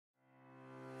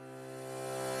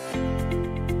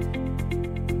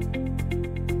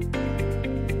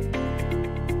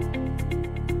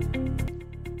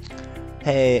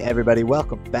Hey, everybody,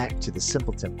 welcome back to the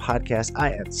Simpleton Podcast.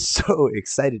 I am so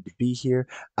excited to be here.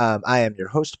 I am your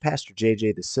host, Pastor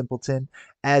JJ the Simpleton.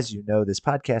 As you know, this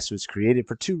podcast was created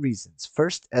for two reasons.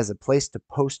 First, as a place to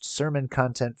post sermon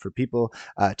content for people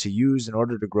to use in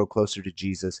order to grow closer to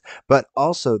Jesus, but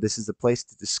also this is a place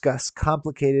to discuss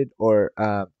complicated or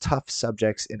tough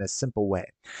subjects in a simple way.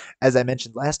 As I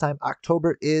mentioned last time,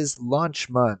 October is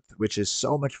launch month, which is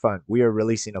so much fun. We are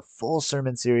releasing a full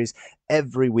sermon series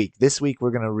every week. This week,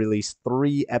 we're going to release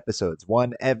 3 episodes,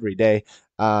 one every day.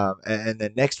 And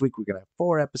then next week, we're going to have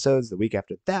 4 episodes. The week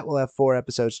after that, we'll have 4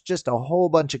 episodes. Just a whole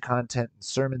bunch of content and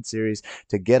sermon series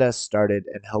to get us started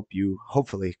and help you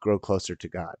hopefully grow closer to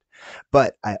God.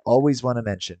 But I always want to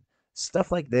mention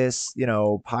stuff like this,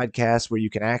 podcasts where you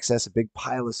can access a big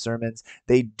pile of sermons,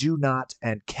 they do not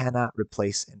and cannot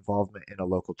replace involvement in a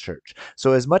local church.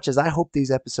 So as much as I hope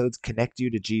these episodes connect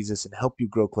you to Jesus and help you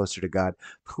grow closer to God,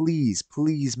 please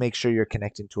make sure you're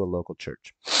connecting to a local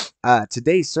church.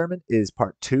 Today's sermon is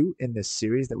part 2 in this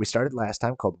series that we started last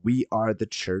time called We Are the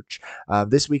Church.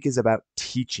 This week is about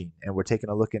teaching, and we're taking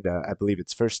a look into, I believe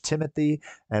it's 1 Timothy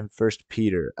and 1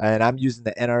 Peter. And I'm using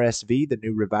the NRSV, the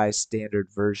New Revised Standard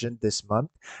Version, this month.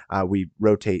 We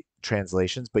rotate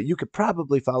translations, but you could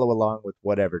probably follow along with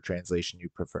whatever translation you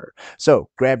prefer. So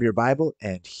grab your Bible,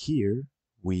 and here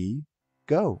we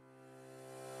go.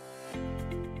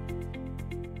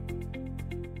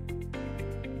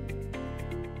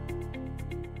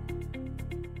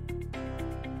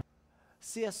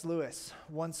 C.S. Lewis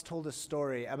once told a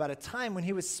story about a time when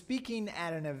he was speaking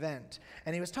at an event,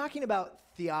 and he was talking about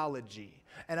theology.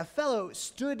 And a fellow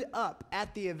stood up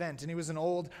at the event, and he was an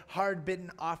old,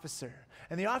 hard-bitten officer.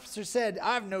 And the officer said,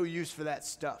 "I have no use for that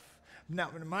stuff. Now,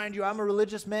 mind you, I'm a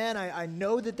religious man. I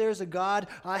know that there's a God.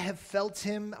 I have felt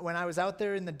him when I was out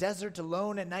there in the desert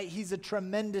alone at night. He's a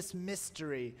tremendous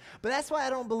mystery. But that's why I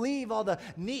don't believe all the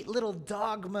neat little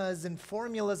dogmas and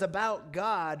formulas about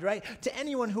God, right? To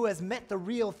anyone who has met the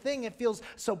real thing, it feels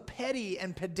so petty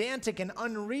and pedantic and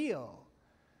unreal."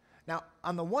 Now,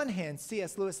 on the one hand,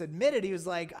 C.S. Lewis admitted, he was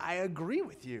like, "I agree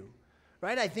with you.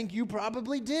 Right? I think you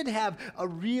probably did have a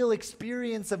real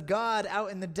experience of God out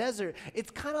in the desert.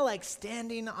 It's kind of like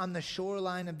standing on the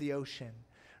shoreline of the ocean,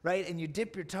 right? And you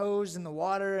dip your toes in the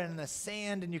water and the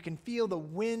sand, and you can feel the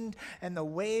wind and the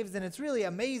waves, and it's really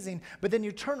amazing. But then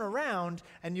you turn around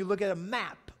and you look at a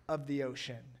map of the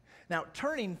ocean. Now,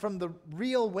 turning from the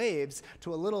real waves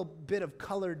to a little bit of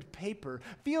colored paper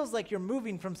feels like you're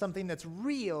moving from something that's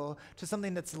real to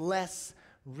something that's less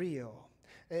real.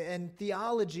 And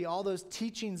theology, all those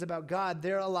teachings about God,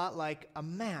 they're a lot like a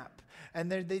map.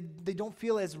 And they don't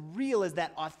feel as real as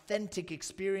that authentic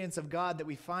experience of God that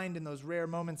we find in those rare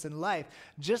moments in life,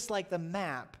 just like the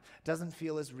map doesn't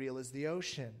feel as real as the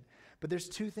ocean. But there's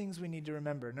 2 things we need to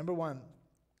remember. Number 1,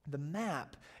 the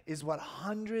map is what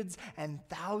hundreds and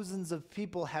thousands of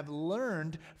people have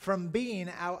learned from being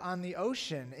out on the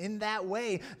ocean. In that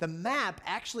way, the map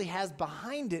actually has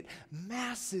behind it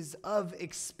masses of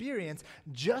experience,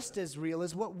 just as real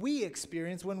as what we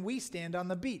experience when we stand on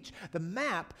the beach. The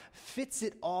map fits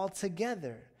it all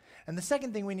together. And the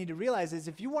second thing we need to realize is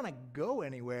if you want to go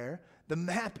anywhere, the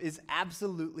map is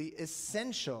absolutely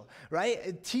essential,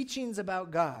 right? Teachings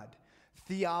about God,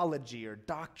 theology or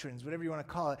doctrines, whatever you want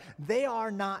to call it, they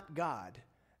are not God.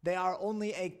 They are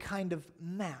only a kind of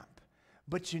map.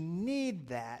 But you need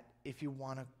that if you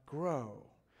want to grow.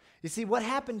 You see, what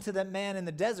happened to that man in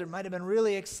the desert might have been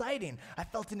really exciting. I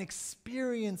felt an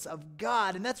experience of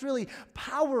God, and that's really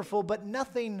powerful, but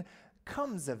nothing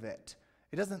comes of it.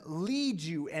 It doesn't lead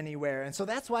you anywhere, and so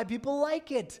that's why people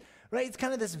like it. Right? It's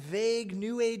kind of this vague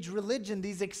New Age religion,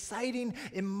 these exciting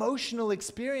emotional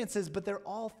experiences, but they're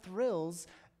all thrills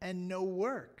and no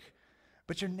work.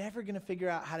 But you're never going to figure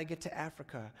out how to get to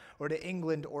Africa or to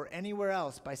England or anywhere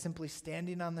else by simply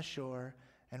standing on the shore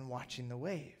and watching the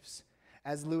waves.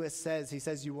 As Lewis says, he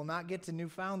says, "You will not get to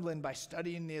Newfoundland by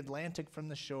studying the Atlantic from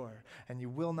the shore, and you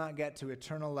will not get to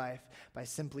eternal life by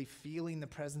simply feeling the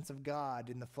presence of God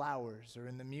in the flowers or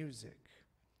in the music."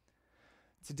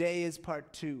 Today is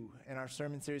part 2 in our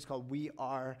sermon series called We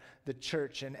Are the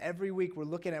Church. And every week we're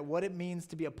looking at what it means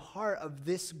to be a part of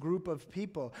this group of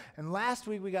people. And last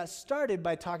week we got started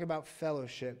by talking about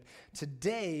fellowship.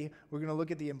 Today we're going to look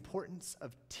at the importance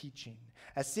of teaching.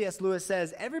 As C.S. Lewis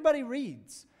says, everybody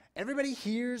reads. Everybody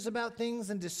hears about things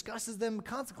and discusses them.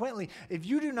 Consequently, if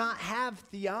you do not have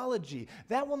theology,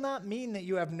 that will not mean that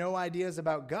you have no ideas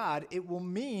about God. It will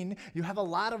mean you have a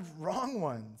lot of wrong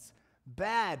ones.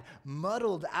 Bad,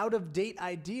 muddled, out-of-date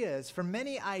ideas. For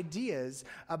many ideas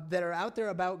that are out there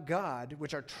about God,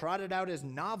 which are trotted out as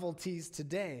novelties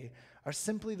today, are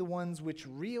simply the ones which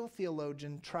real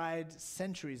theologians tried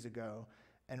centuries ago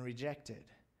and rejected.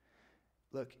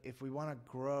 Look, if we want to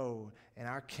grow in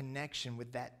our connection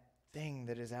with that thing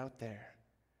that is out there,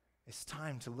 it's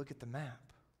time to look at the map.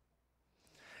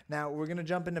 Now, we're going to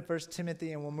jump into 1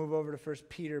 Timothy and we'll move over to 1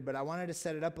 Peter, but I wanted to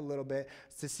set it up a little bit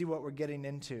to see what we're getting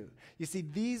into. You see,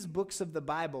 these books of the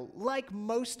Bible, like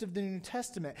most of the New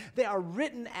Testament, they are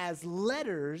written as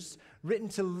letters written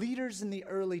to leaders in the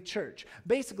early church.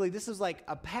 Basically, this is like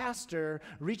a pastor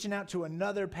reaching out to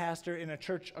another pastor in a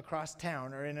church across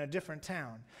town or in a different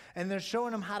town, and they're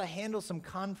showing them how to handle some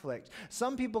conflict.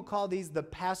 Some people call these the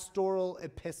pastoral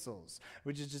epistles,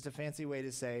 which is just a fancy way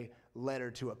to say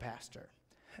letter to a pastor.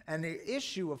 And the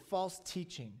issue of false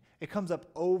teaching, it comes up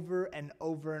over and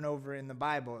over and over in the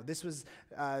Bible.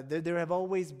 There have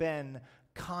always been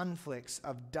conflicts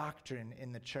of doctrine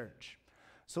in the church.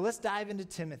 So let's dive into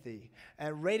Timothy.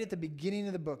 And right at the beginning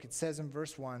of the book, it says in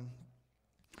verse 1,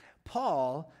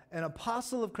 Paul, an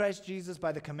apostle of Christ Jesus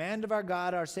by the command of our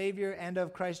God, our Savior, and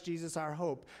of Christ Jesus, our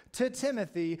hope, to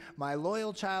Timothy, my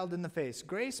loyal child in the faith,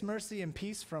 grace, mercy, and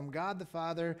peace from God the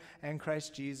Father and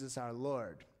Christ Jesus, our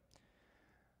Lord.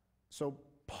 So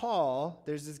Paul,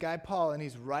 there's this guy Paul, and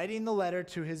he's writing the letter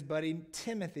to his buddy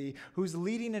Timothy, who's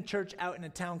leading a church out in a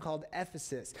town called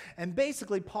Ephesus. And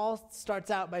basically, Paul starts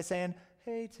out by saying,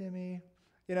 hey, Timmy,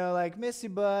 like, miss you,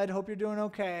 bud, hope you're doing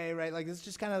okay, right? Like, it's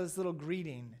just kind of this little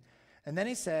greeting. And then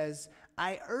he says,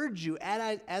 I urge you,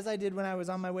 as I did when I was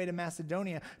on my way to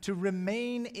Macedonia, to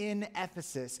remain in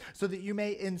Ephesus so that you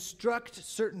may instruct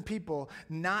certain people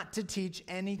not to teach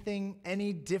any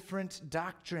different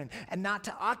doctrine, and not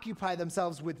to occupy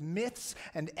themselves with myths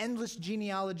and endless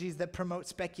genealogies that promote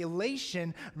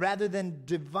speculation rather than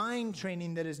divine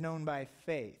training that is known by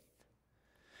faith.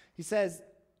 He says,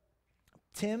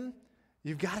 Tim,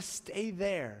 you've got to stay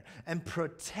there and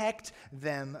protect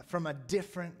them from a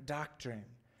different doctrine.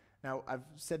 Now, I've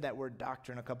said that word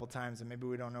doctrine a couple times, and maybe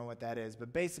we don't know what that is.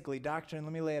 But basically, doctrine,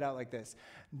 let me lay it out like this.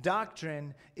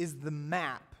 Doctrine is the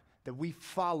map that we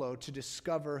follow to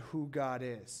discover who God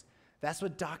is. That's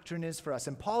what doctrine is for us.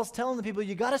 And Paul's telling the people,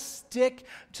 you got to stick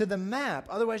to the map.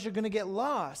 Otherwise, you're going to get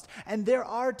lost. And there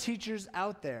are teachers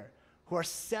out there who are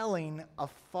selling a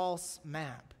false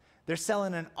map. They're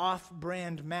selling an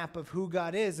off-brand map of who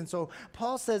God is. And so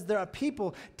Paul says there are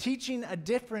people teaching a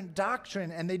different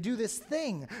doctrine, and they do this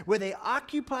thing where they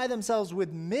occupy themselves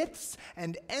with myths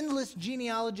and endless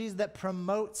genealogies that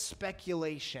promote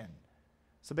speculation.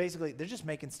 So basically, they're just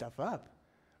making stuff up,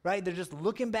 right? They're just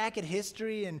looking back at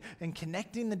history and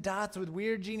connecting the dots with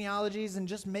weird genealogies and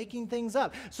just making things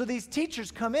up. So these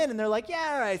teachers come in and they're like,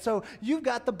 yeah, all right, so you've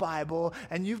got the Bible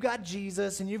and you've got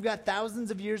Jesus and you've got thousands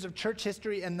of years of church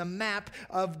history and the map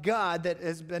of God that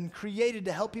has been created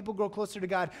to help people grow closer to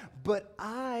God. But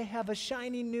I have a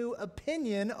shiny new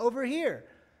opinion over here,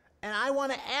 and I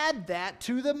want to add that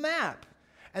to the map.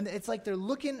 And it's like they're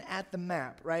looking at the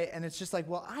map, right? And it's just like,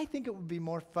 well, I think it would be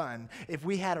more fun if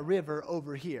we had a river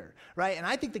over here, right? And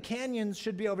I think the canyons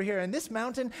should be over here. And this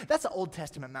mountain, that's an Old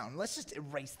Testament mountain. Let's just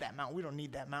erase that mountain. We don't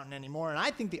need that mountain anymore. And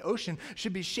I think the ocean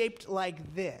should be shaped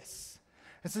like this.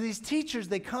 And so these teachers,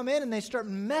 they come in and they start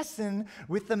messing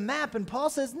with the map. And Paul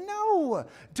says, no,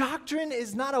 doctrine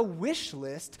is not a wish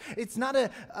list. It's not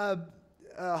a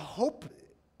hope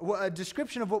a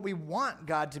description of what we want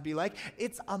God to be like.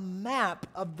 It's a map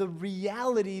of the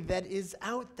reality that is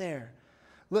out there.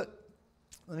 Look,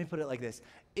 let me put it like this.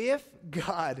 If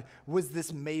God was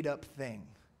this made-up thing,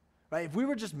 right? If we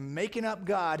were just making up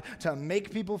God to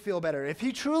make people feel better, if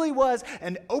he truly was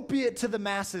an opiate to the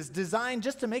masses, designed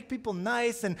just to make people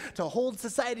nice and to hold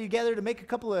society together, to make a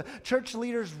couple of church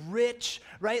leaders rich,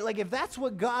 right? Like, if that's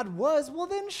what God was, well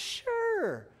then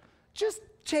sure, just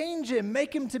change him,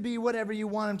 make him to be whatever you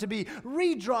want him to be.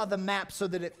 Redraw the map so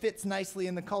that it fits nicely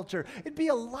in the culture. It'd be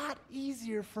a lot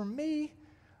easier for me.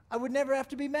 I would never have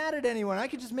to be mad at anyone. I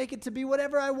could just make it to be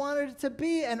whatever I wanted it to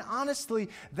be. And honestly,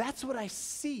 that's what I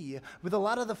see with a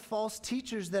lot of the false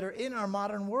teachers that are in our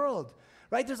modern world.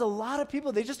 Right? There's a lot of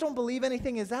people, they just don't believe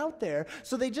anything is out there,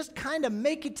 so they just kind of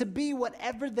make it to be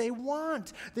whatever they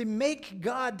want. They make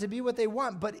God to be what they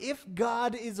want. But if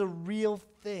God is a real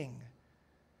thing,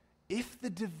 if the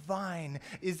divine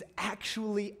is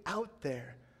actually out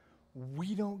there,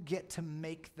 we don't get to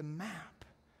make the map,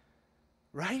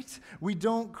 right? We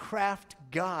don't craft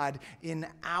God in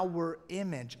our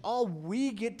image. All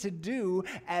we get to do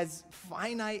as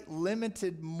finite,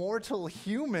 limited, mortal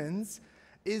humans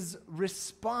is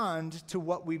respond to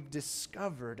what we've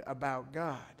discovered about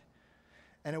God.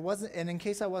 And in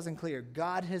case I wasn't clear,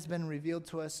 God has been revealed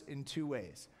to us in two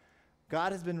ways.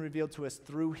 God has been revealed to us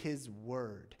through his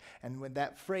word. And when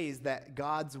that phrase, that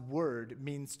God's word,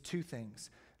 means two things.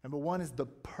 Number one is the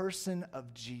person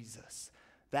of Jesus.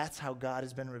 That's how God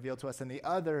has been revealed to us. And the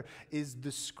other is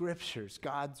the scriptures,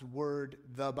 God's word,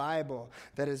 the Bible,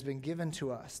 that has been given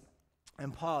to us.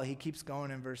 And Paul, he keeps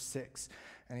going in verse 6,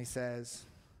 and he says,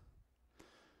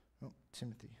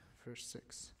 Timothy, verse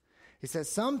 6. He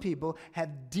says, some people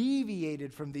have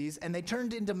deviated from these, and they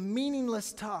turned into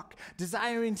meaningless talk,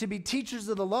 desiring to be teachers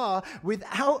of the law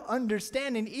without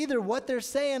understanding either what they're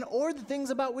saying or the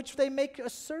things about which they make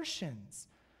assertions.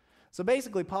 So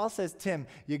basically, Paul says, Tim,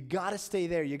 you got to stay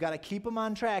there. You got to keep them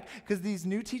on track, because these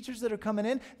new teachers that are coming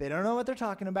in, they don't know what they're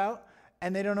talking about,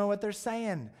 and they don't know what they're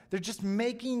saying. They're just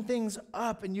making things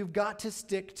up, and you've got to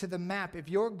stick to the map. If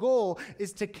your goal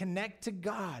is to connect to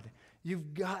God,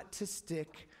 you've got to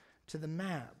stick to the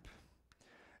map.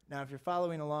 Now, if you're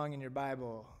following along in your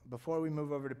Bible, before we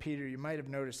move over to Peter, you might have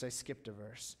noticed I skipped a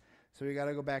verse. So we got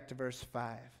to go back to verse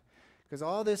 5. Because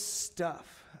all this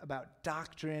stuff about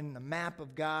doctrine, the map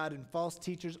of God, and false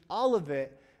teachers, all of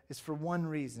it is for one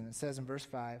reason. It says in verse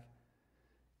 5,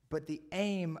 but the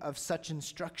aim of such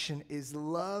instruction is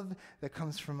love that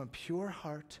comes from a pure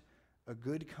heart, a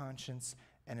good conscience,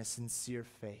 and a sincere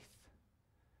faith.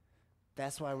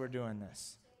 That's why we're doing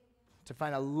this. To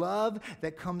find a love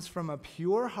that comes from a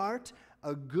pure heart,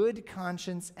 a good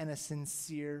conscience, and a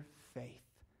sincere faith.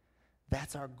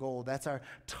 That's our goal. That's our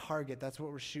target. That's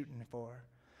what we're shooting for.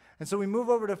 And so we move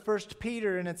over to 1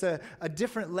 Peter, and it's a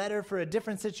different letter for a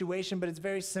different situation, but it's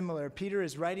very similar. Peter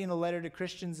is writing a letter to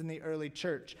Christians in the early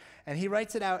church, and he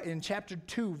writes it out in chapter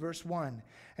 2, verse 1.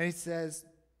 And he says,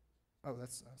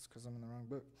 that's because I'm in the wrong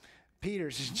book.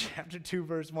 Peter's in chapter 2,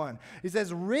 verse 1. He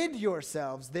says, rid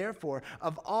yourselves, therefore,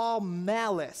 of all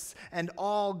malice and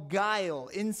all guile,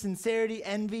 insincerity,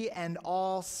 envy, and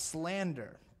all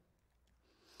slander.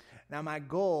 Now, my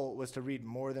goal was to read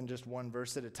more than just one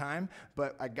verse at a time,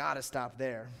 but I got to stop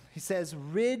there. He says,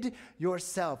 rid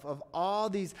yourself of all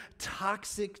these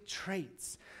toxic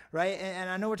traits, right? And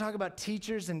I know we're talking about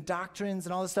teachers and doctrines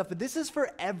and all this stuff, but this is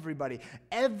for everybody,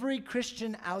 every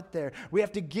Christian out there. We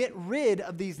have to get rid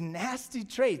of these nasty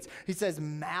traits. He says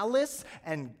malice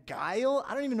and guile.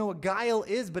 I don't even know what guile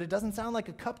is, but it doesn't sound like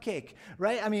a cupcake,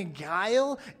 right? I mean,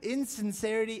 guile,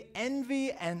 insincerity,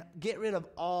 envy, and get rid of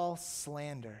all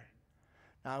slander.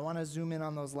 Now, I want to zoom in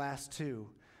on those last two,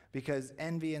 because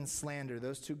envy and slander,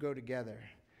 those two go together.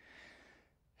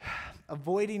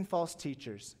 Avoiding false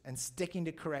teachers and sticking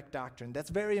to correct doctrine,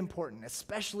 that's very important,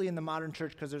 especially in the modern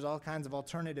church, because there's all kinds of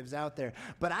alternatives out there.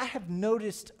 But I have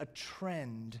noticed a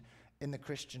trend in the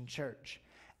Christian church.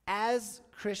 As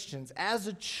Christians, as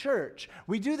a church,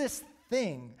 we do this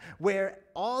thing where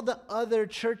all the other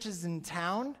churches in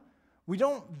town, we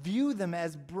don't view them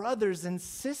as brothers and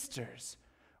sisters.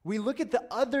 We look at the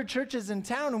other churches in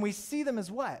town and we see them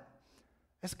as what?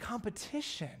 As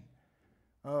competition.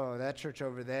 Oh, that church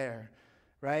over there,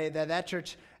 right? That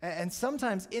church. And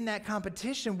sometimes in that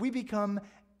competition, we become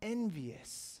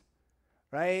envious,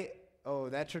 right? Oh,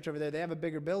 that church over there, they have a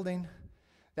bigger building.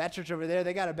 That church over there,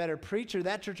 they got a better preacher.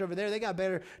 That church over there, they got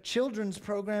better children's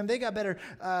program. They got better,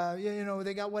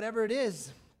 they got whatever it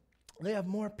is. They have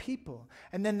more people.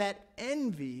 And then that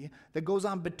envy that goes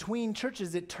on between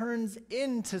churches, it turns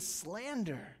into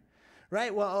slander,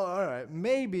 right? Well, all right,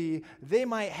 maybe they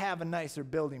might have a nicer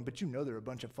building, but there are a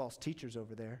bunch of false teachers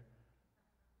over there,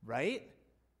 right?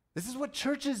 This is what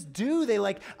churches do. They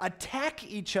attack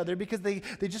each other because they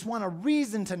just want a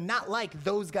reason to not like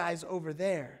those guys over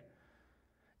there.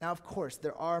 Now, of course,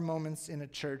 there are moments in a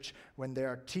church when they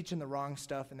are teaching the wrong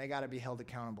stuff and they got to be held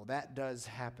accountable. That does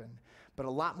happen. But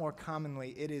a lot more commonly,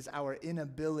 it is our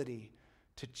inability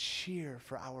to cheer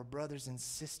for our brothers and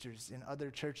sisters in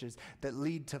other churches that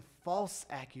lead to false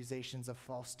accusations of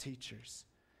false teachers.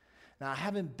 Now, I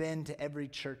haven't been to every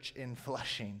church in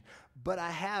Flushing, but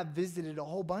I have visited a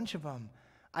whole bunch of them.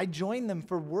 I join them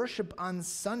for worship on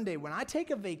Sunday. When I take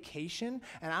a vacation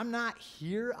and I'm not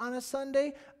here on a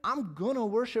Sunday, I'm going to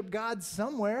worship God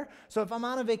somewhere. So if I'm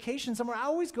on a vacation somewhere, I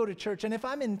always go to church. And if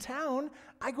I'm in town,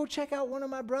 I go check out one of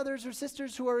my brothers or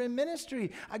sisters who are in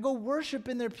ministry. I go worship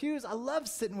in their pews. I love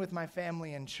sitting with my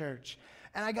family in church.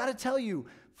 And I got to tell you,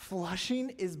 Flushing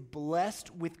is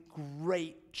blessed with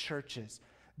great churches.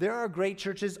 There are great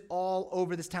churches all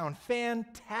over this town,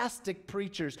 fantastic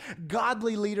preachers,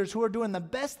 godly leaders who are doing the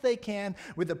best they can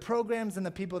with the programs and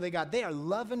the people they got. They are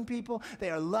loving people, they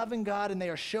are loving God, and they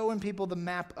are showing people the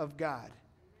map of God.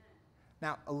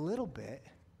 Now, a little bit,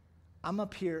 I'm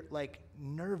up here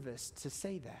nervous to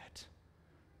say that,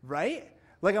 right?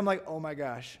 I'm oh my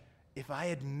gosh, if I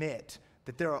admit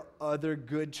that there are other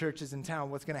good churches in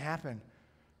town, what's going to happen?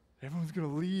 Everyone's going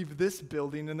to leave this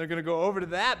building and they're going to go over to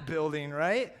that building,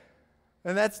 right?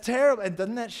 And that's terrible. And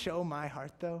doesn't that show my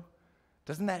heart, though?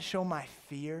 Doesn't that show my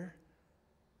fear?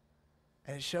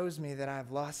 And it shows me that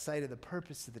I've lost sight of the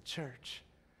purpose of the church.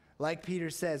 Like Peter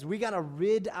says, we got to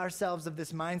rid ourselves of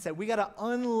this mindset. We got to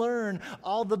unlearn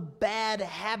all the bad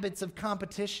habits of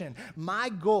competition. My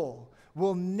goal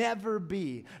will never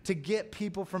be to get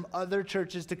people from other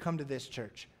churches to come to this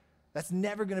church. That's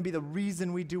never going to be the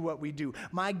reason we do what we do.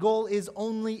 My goal is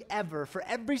only ever, for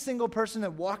every single person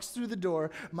that walks through the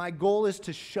door, my goal is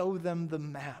to show them the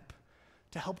map,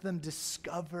 to help them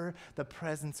discover the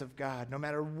presence of God, no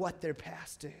matter what their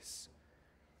past is.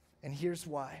 And here's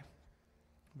why.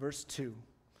 Verse 2.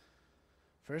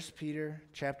 1 Peter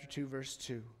chapter 2, verse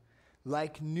 2.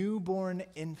 Like newborn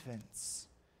infants,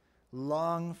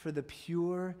 long for the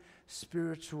pure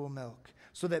spiritual milk,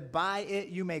 so that by it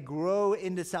you may grow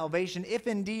into salvation, if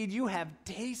indeed you have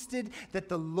tasted that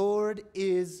the Lord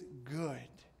is good.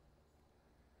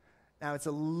 Now, it's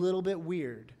a little bit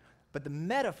weird, but the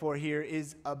metaphor here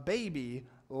is a baby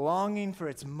longing for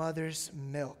its mother's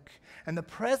milk. And the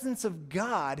presence of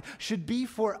God should be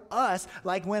for us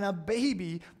like when a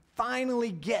baby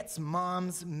finally gets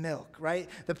mom's milk, right?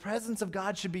 The presence of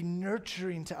God should be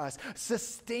nurturing to us,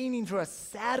 sustaining for us,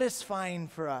 satisfying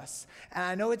for us. And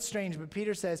I know it's strange, but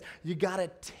Peter says, you got to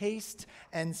taste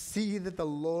and see that the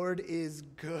Lord is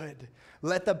good.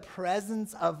 Let the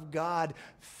presence of God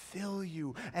fill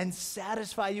you and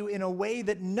satisfy you in a way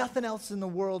that nothing else in the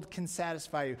world can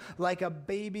satisfy you, like a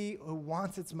baby who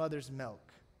wants its mother's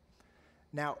milk.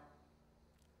 Now,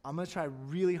 I'm going to try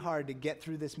really hard to get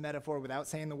through this metaphor without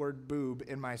saying the word boob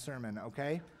in my sermon,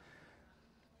 okay?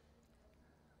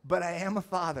 But I am a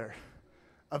father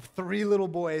of 3 little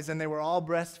boys, and they were all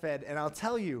breastfed. And I'll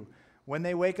tell you, when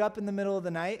they wake up in the middle of the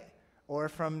night, or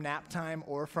from nap time,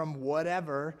 or from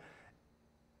whatever,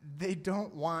 they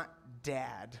don't want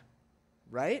dad,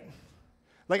 right?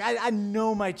 Like, I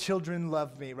know my children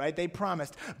love me, right? They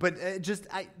promised. But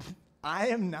I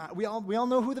am not. We all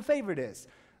know who the favorite is.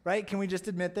 Right? Can we just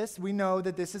admit this? We know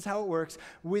that this is how it works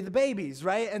with babies,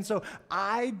 right? And so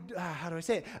how do I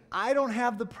say it? I don't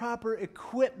have the proper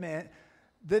equipment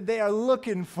that they are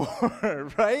looking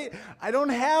for, right? I don't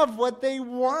have what they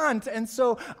want. And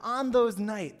so on those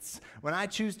nights when I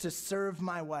choose to serve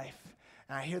my wife,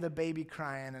 and I hear the baby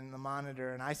crying in the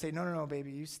monitor, and I say, no,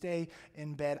 baby, you stay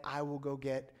in bed. I will go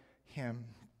get him.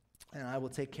 And I will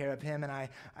take care of him, and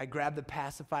I grab the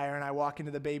pacifier, and I walk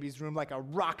into the baby's room like a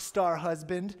rock star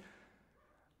husband.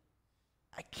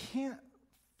 I can't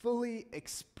fully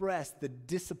express the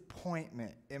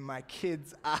disappointment in my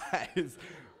kids' eyes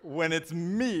when it's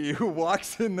me who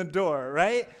walks in the door,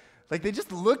 right? Like, they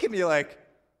just look at me like,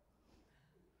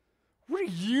 what are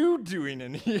you doing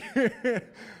in here?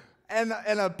 and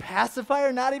a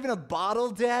pacifier, not even a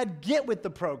bottle, Dad? Get with the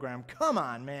program. Come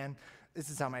on, man. This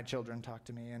is how my children talk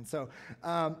to me. And so,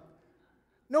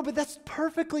 no, but that's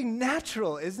perfectly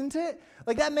natural, isn't it?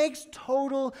 Like, that makes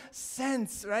total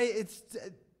sense, right? It's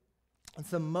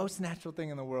the most natural thing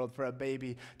in the world for a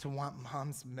baby to want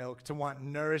mom's milk, to want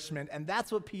nourishment. And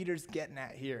that's what Peter's getting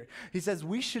at here. He says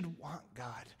we should want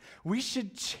God. We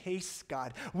should chase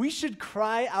God. We should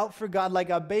cry out for God like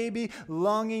a baby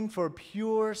longing for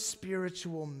pure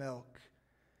spiritual milk.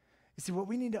 You see, what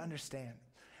we need to understand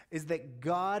is that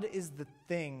God is the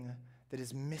thing that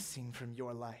is missing from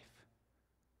your life.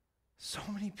 So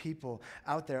many people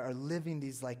out there are living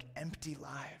these like empty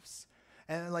lives.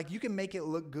 And like you can make it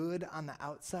look good on the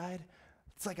outside.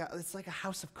 It's like a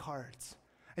house of cards.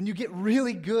 And you get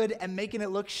really good at making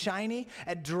it look shiny,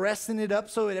 at dressing it up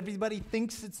so that everybody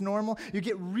thinks it's normal. You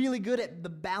get really good at the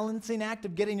balancing act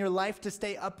of getting your life to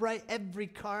stay upright, every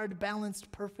card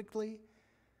balanced perfectly.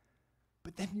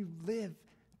 But then you live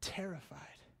terrified,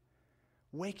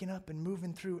 waking up and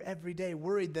moving through every day,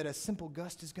 worried that a simple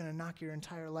gust is going to knock your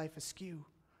entire life askew.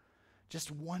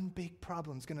 Just one big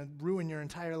problem is going to ruin your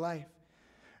entire life.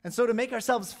 And so to make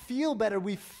ourselves feel better,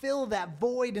 we fill that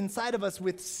void inside of us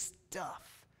with stuff,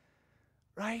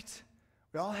 right?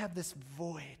 We all have this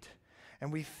void,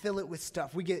 and we fill it with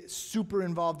stuff. We get super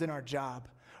involved in our job,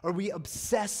 or we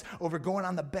obsess over going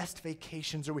on the best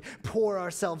vacations, or we pour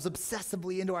ourselves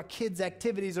obsessively into our kids'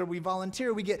 activities, or we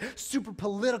volunteer, we get super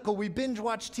political, we binge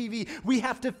watch TV. We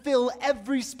have to fill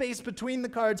every space between the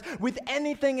cards with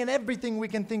anything and everything we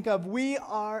can think of. We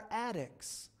are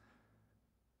addicts,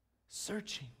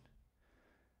 searching,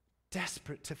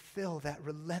 desperate to fill that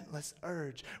relentless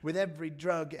urge with every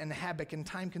drug and habit and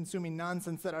time-consuming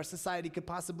nonsense that our society could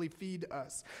possibly feed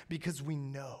us, because we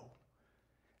know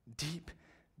deep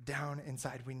down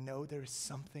inside, we know there is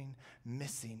something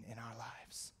missing in our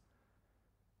lives.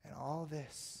 And all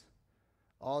this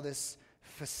all this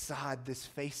facade, this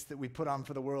face that we put on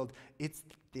for the world, it's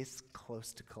this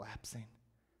close to collapsing.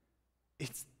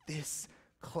 It's this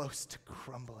close to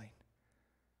crumbling.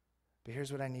 But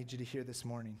here's what I need you to hear this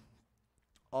morning.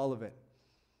 All of it.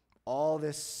 All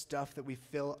this stuff that we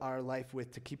fill our life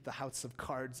with to keep the house of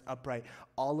cards upright,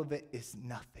 all of it is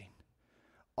nothing.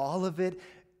 All of it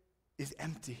is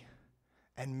empty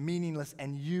and meaningless,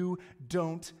 and you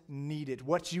don't need it.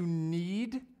 What you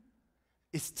need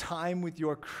is time with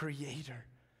your Creator.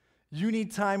 You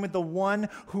need time with the one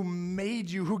who made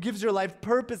you, who gives your life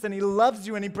purpose, and he loves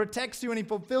you, and he protects you, and he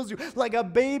fulfills you. Like a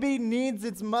baby needs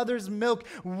its mother's milk,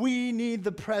 we need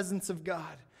the presence of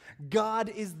God. God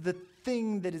is the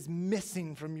thing that is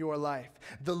missing from your life,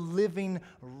 the living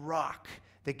rock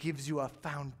that gives you a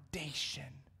foundation.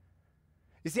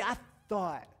 You see, I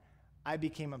thought I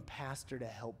became a pastor to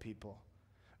help people,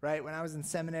 right? When I was in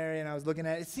seminary and I was looking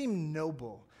at it, it seemed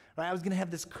noble. Right? I was going to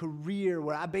have this career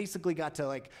where I basically got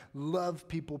to love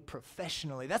people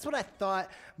professionally. That's what I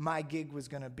thought my gig was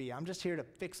going to be. I'm just here to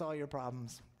fix all your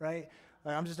problems, right?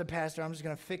 I'm just a pastor. I'm just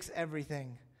going to fix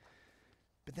everything.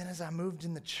 But then as I moved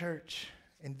in the church,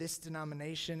 in this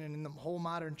denomination and in the whole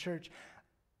modern church,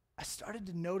 I started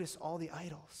to notice all the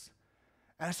idols.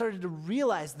 And I started to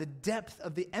realize the depth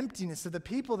of the emptiness of the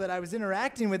people that I was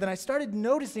interacting with. And I started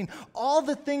noticing all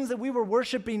the things that we were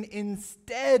worshiping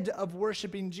instead of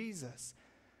worshiping Jesus.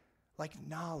 Like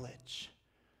knowledge.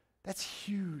 That's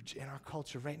huge in our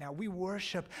culture right now. We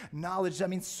worship knowledge. I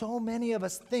mean, so many of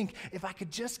us think if I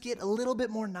could just get a little bit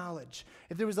more knowledge,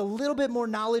 if there was a little bit more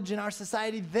knowledge in our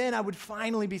society, then I would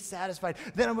finally be satisfied.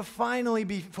 Then I would finally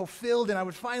be fulfilled, and I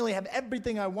would finally have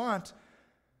everything I want.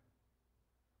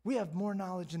 We have more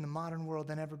knowledge in the modern world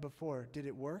than ever before. Did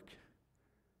it work?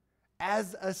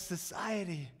 As a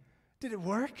society, did it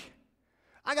work?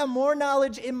 I got more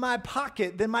knowledge in my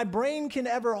pocket than my brain can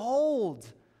ever hold.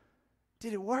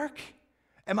 Did it work?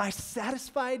 Am I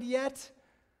satisfied yet?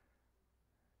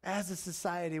 As a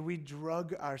society, we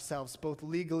drug ourselves both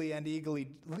legally and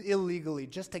illegally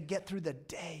just to get through the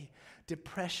day.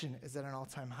 Depression is at an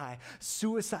all-time high.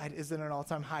 Suicide is at an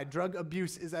all-time high. Drug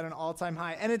abuse is at an all-time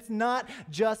high. And it's not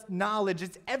just knowledge.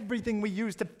 It's everything we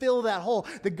use to fill that hole.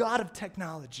 The God of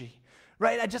technology,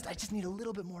 right? I just need a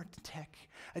little bit more tech.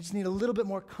 I just need a little bit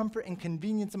more comfort and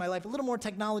convenience in my life. A little more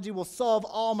technology will solve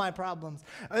all my problems.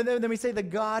 And then we say the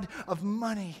God of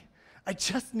money. I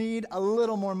just need a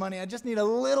little more money. I just need a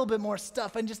little bit more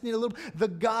stuff. I just need the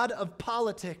God of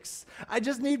politics. I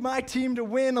just need my team to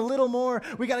win a little more.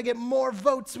 We got to get more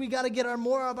votes. We got to get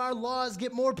more of our laws,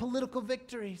 get more political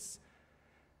victories.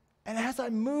 And as I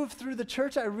move through the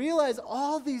church, I realize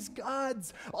all these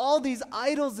gods, all these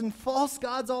idols and false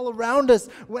gods all around us.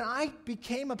 When I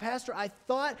became a pastor, I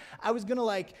thought I was going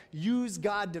to use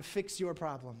God to fix your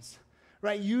problems.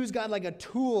 Right? Use God like a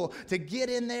tool to get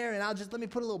in there, and let me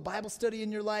put a little Bible study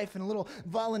in your life and a little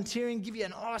volunteering, give you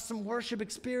an awesome worship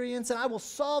experience, and I will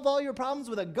solve all your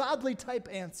problems with a godly type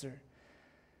answer.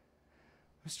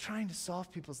 I was trying to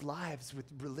solve people's lives with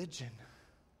religion.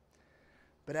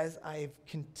 But as I've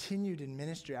continued in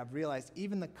ministry, I've realized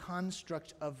even the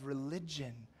construct of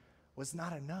religion was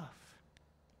not enough.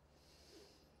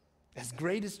 As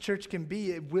great as church can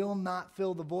be, it will not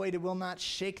fill the void. It will not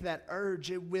shake that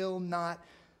urge. It will not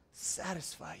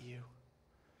satisfy you.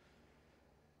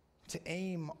 To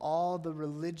aim all the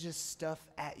religious stuff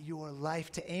at your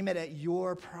life, to aim it at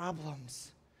your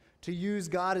problems, to use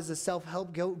God as a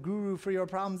self-help guru for your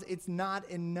problems, it's not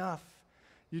enough.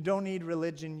 You don't need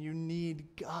religion. You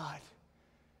need God.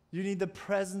 You need the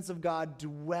presence of God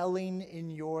dwelling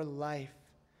in your life,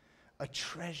 a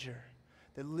treasure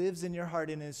that lives in your heart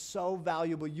and is so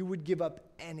valuable, you would give up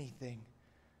anything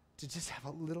to just have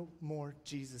a little more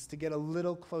Jesus, to get a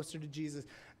little closer to Jesus.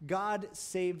 God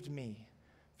saved me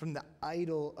from the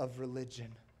idol of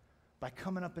religion by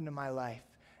coming up into my life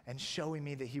and showing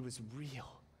me that he was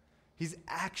real. He's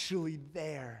actually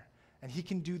there, and he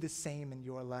can do the same in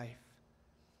your life.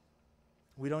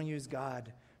 We don't use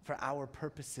God for our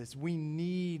purposes. We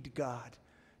need God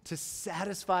to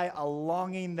satisfy a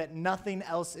longing that nothing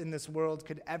else in this world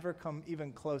could ever come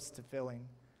even close to filling.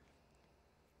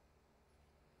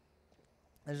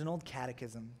 There's an old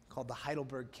catechism called the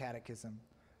Heidelberg Catechism.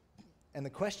 And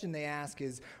the question they ask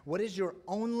is, what is your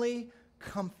only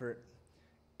comfort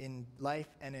in life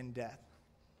and in death?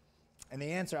 And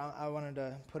the answer, I wanted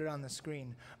to put it on the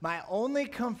screen. My only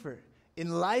comfort in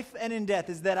life and in death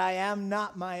is that I am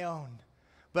not my own,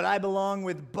 but I belong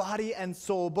with body and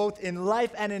soul, both in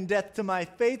life and in death, to my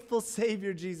faithful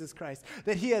Savior, Jesus Christ,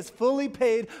 that he has fully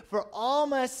paid for all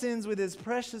my sins with his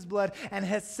precious blood and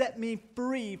has set me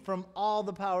free from all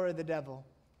the power of the devil.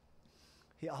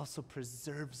 He also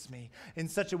preserves me in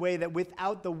such a way that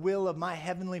without the will of my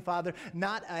heavenly Father,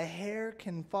 not a hair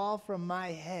can fall from my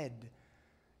head.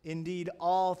 Indeed,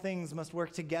 all things must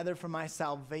work together for my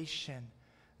salvation.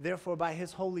 Therefore, by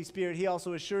his Holy Spirit, he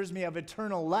also assures me of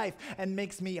eternal life and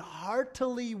makes me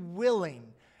heartily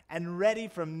willing and ready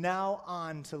from now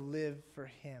on to live for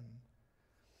him.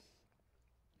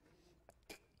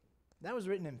 That was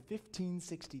written in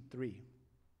 1563.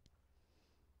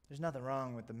 There's nothing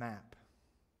wrong with the map.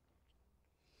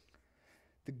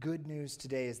 The good news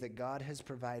today is that God has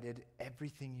provided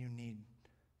everything you need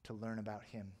to learn about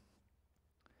him.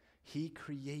 He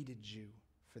created you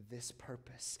for this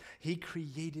purpose. He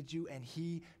created you and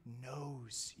he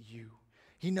knows you.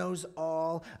 He knows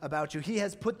all about you. He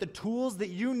has put the tools that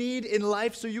you need in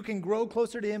life so you can grow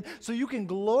closer to him, so you can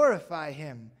glorify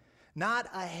him. Not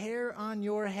a hair on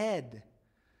your head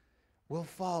will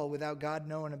fall without God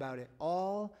knowing about it.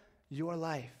 All your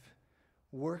life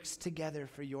works together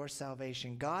for your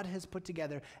salvation. God has put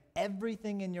together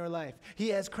everything in your life. He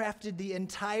has crafted the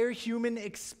entire human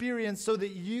experience so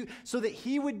that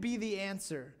he would be the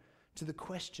answer to the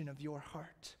question of your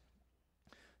heart,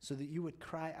 so that you would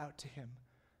cry out to him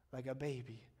like a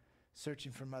baby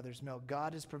searching for mother's milk.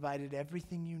 God has provided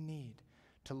everything you need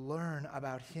to learn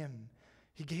about him.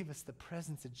 He gave us the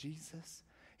presence of Jesus.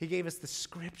 He gave us the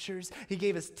scriptures. He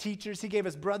gave us teachers. He gave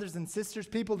us brothers and sisters,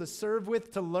 people to serve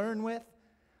with, to learn with.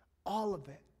 All of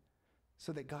it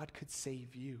so that God could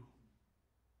save you.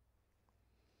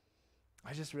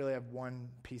 I just really have one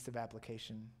piece of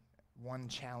application, one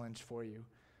challenge for you.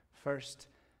 First,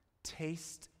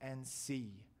 taste and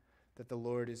see that the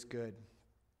Lord is good.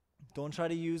 Don't try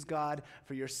to use God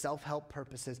for your self-help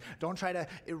purposes. Don't try to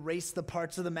erase the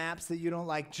parts of the maps that you don't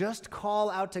like. Just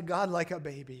call out to God like a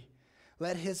baby.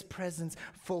 Let his presence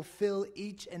fulfill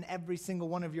each and every single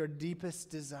one of your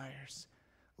deepest desires.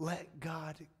 Let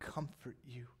God comfort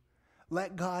you.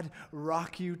 Let God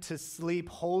rock you to sleep,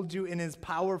 hold you in his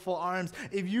powerful arms.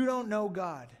 If you don't know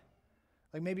God,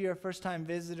 like maybe you're a first-time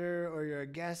visitor or you're a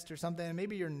guest or something, and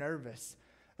maybe you're nervous.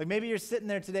 Like maybe you're sitting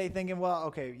there today thinking, well,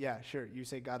 okay, yeah, sure, you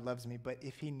say God loves me, but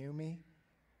if he knew me,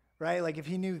 right? Like if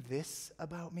he knew this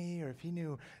about me or if he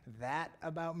knew that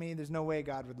about me, there's no way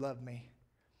God would love me.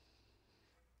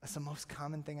 That's the most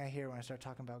common thing I hear when I start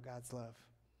talking about God's love.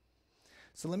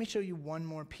 So let me show you one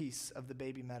more piece of the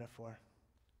baby metaphor.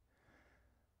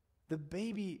 The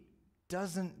baby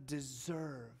doesn't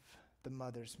deserve the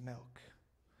mother's milk.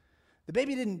 The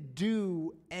baby didn't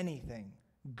do anything,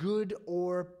 good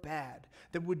or bad,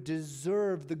 that would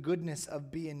deserve the goodness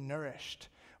of being nourished.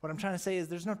 What I'm trying to say is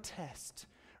there's no test,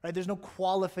 right? There's no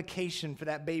qualification for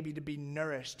that baby to be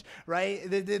nourished, right?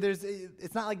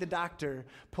 It's not like the doctor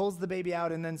pulls the baby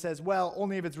out and then says, well,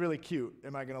 only if it's really cute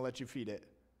am I going to let you feed it.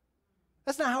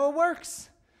 That's not how it works.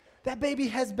 That baby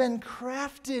has been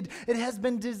crafted. It has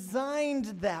been designed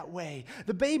that way.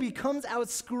 The baby comes out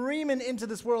screaming into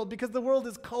this world because the world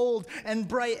is cold and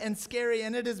bright and scary,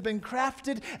 and it has been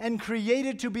crafted and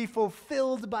created to be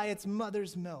fulfilled by its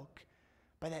mother's milk,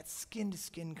 by that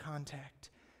skin-to-skin contact.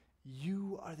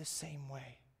 You are the same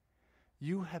way.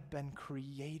 You have been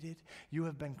created. You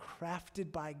have been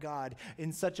crafted by God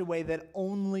in such a way that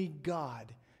only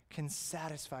God can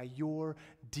satisfy your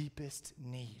deepest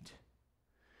need.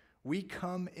 We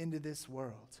come into this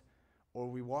world, or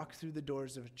we walk through the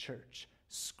doors of a church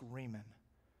screaming.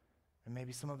 And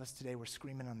maybe some of us today were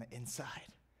screaming on the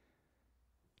inside.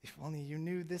 If only you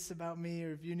knew this about me,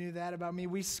 or if you knew that about me.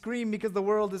 We scream because the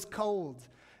world is cold,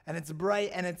 and it's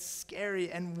bright, and it's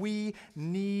scary, and we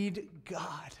need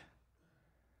God.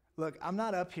 Look, I'm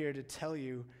not up here to tell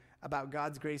you about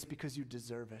God's grace because you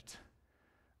deserve it.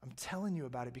 I'm telling you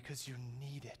about it because you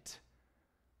need it.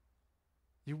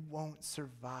 You won't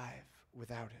survive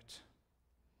without it.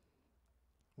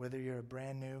 Whether you're a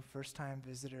brand new first-time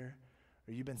visitor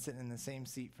or you've been sitting in the same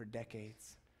seat for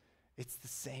decades, it's the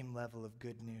same level of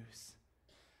good news.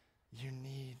 You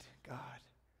need God.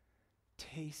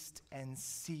 Taste and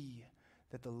see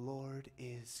that the Lord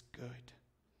is good.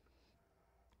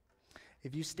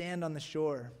 If you stand on the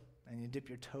shore and you dip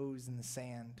your toes in the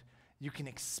sand, you can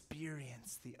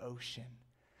experience the ocean.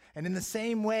 And in the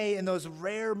same way, in those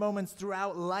rare moments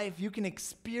throughout life, you can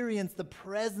experience the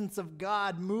presence of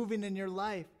God moving in your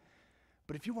life.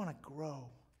 But if you want to grow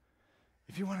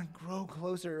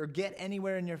closer or get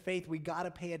anywhere in your faith, we got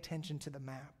to pay attention to the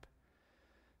map.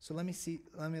 So let me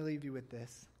leave you with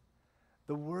this.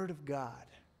 The Word of God,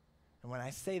 and when I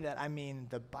say that, I mean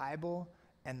the Bible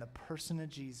and the person of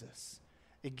Jesus.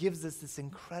 It gives us this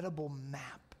incredible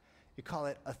map. You call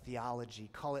it a theology,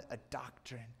 call it a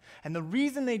doctrine. And the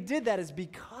reason they did that is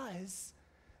because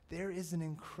there is an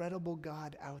incredible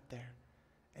God out there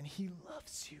and he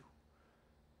loves you,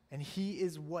 and he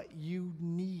is what you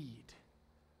need.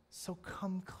 So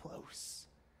come close,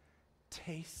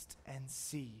 taste and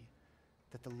see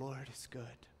that the Lord is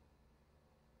good.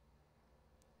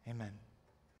 Amen.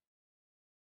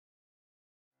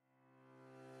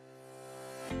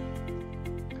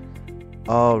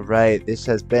 All right, this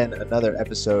has been another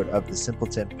episode of the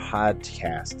Simpleton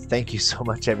Podcast. Thank you so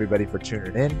much, everybody, for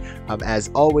tuning in. As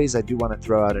always, I do want to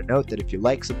throw out a note that if you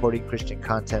like supporting Christian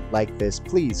content like this,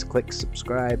 please click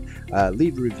subscribe,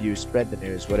 leave a review, spread the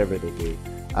news, whatever they do.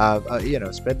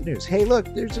 Spread the news. Hey, look,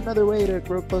 there's another way to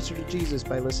grow closer to Jesus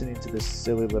by listening to this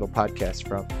silly little podcast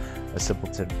from a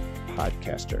Simpleton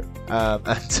podcaster.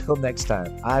 Until next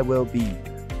time, I will be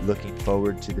looking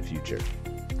forward to the future.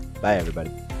 Bye,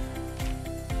 everybody.